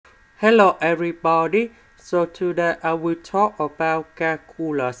Hello everybody, so today I will talk about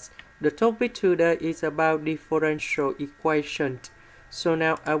calculus. The topic today is about differential equations. So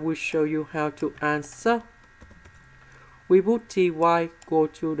now I will show you how to answer. We put ty go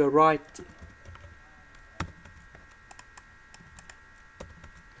to the right.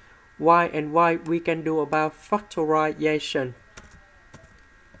 Y and y we can do about factorization.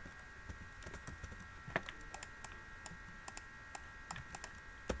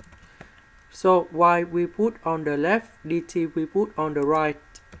 So y we put on the left, dt we put on the right.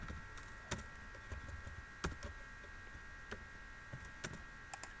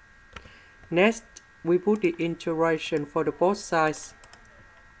 Next, we put the integration for the both sides.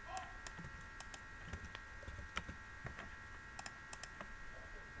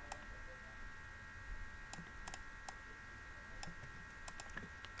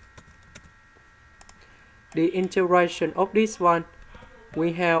 The integration of this one,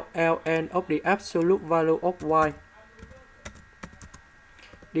 we have ln of the absolute value of y.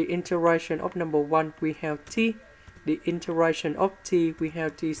 The integration of number 1, we have t. The integration of t, we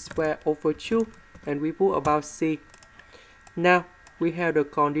have t squared over 2, and we put about c. Now, we have the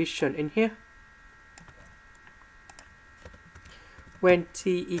condition in here. When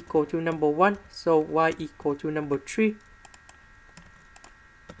t equal to number 1, so y equal to number 3.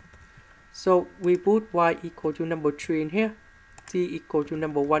 So we put y equal to number 3 in here, t equal to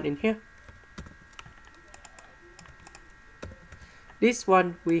number 1 in here. This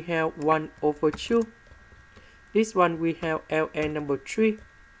one we have 1 over 2. This one we have ln number 3.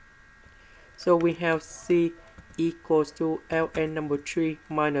 So we have c equals to ln number 3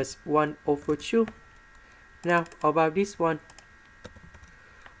 minus 1 over 2. Now about this one,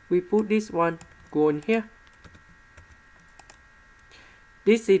 we put this one go in here.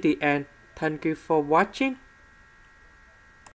 This is the end. Thank you for watching.